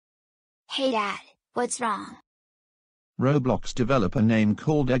Hey Dad, what's wrong? Roblox developer name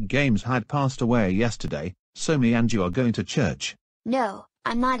called Egg Games had passed away yesterday, so me and you are going to church. No,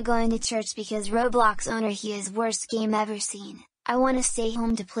 I'm not going to church because Roblox owner he is worst game ever seen. I wanna stay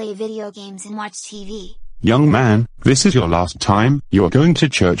home to play video games and watch TV. Young man, this is your last time. You're going to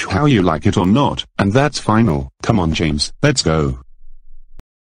church how you like it or not, and that's final. Come on James, let's go.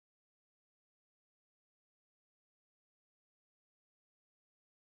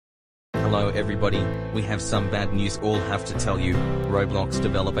 Hello everybody, we have some bad news all have to tell you. Roblox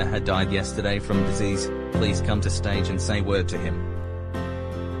developer had died yesterday from disease. Please come to stage and say word to him.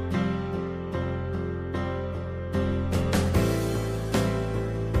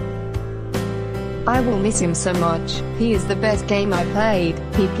 I will miss him so much. He is the best game I played.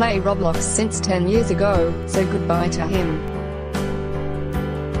 He played Roblox since 10 years ago, so goodbye to him.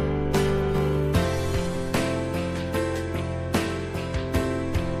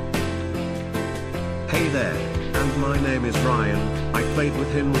 Hey there, and my name is Ryan. I played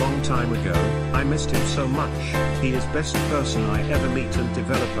with him long time ago. I missed him so much. He is best person I ever meet and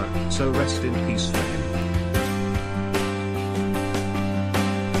developer, so rest in peace for him.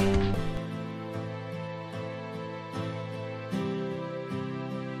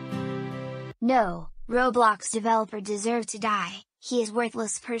 No, Roblox developer deserved to die. He is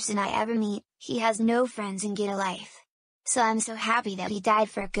worthless person I ever meet. He has no friends and get a life. So I'm so happy that he died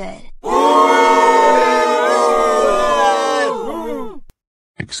for good.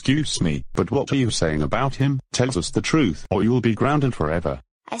 Excuse me, but what are you saying about him? Tell us the truth or you'll be grounded forever.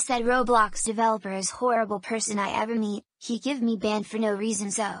 I said Roblox developer is horrible person I ever meet. He give me banned for no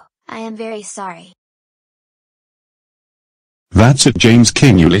reason, so I am very sorry. That's it James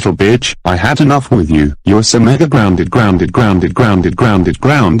King, you little bitch. I had enough with you. You're so mega grounded.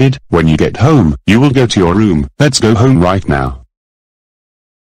 When you get home, you will go to your room. Let's go home right now.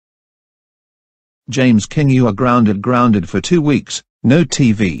 James King, you are grounded for 2 weeks. No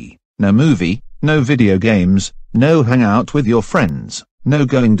TV, no movie, no video games, no hangout with your friends, no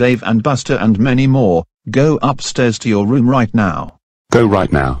going Dave and Buster and many more. Go upstairs to your room right now. Go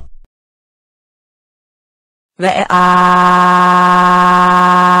right now. Vậy à?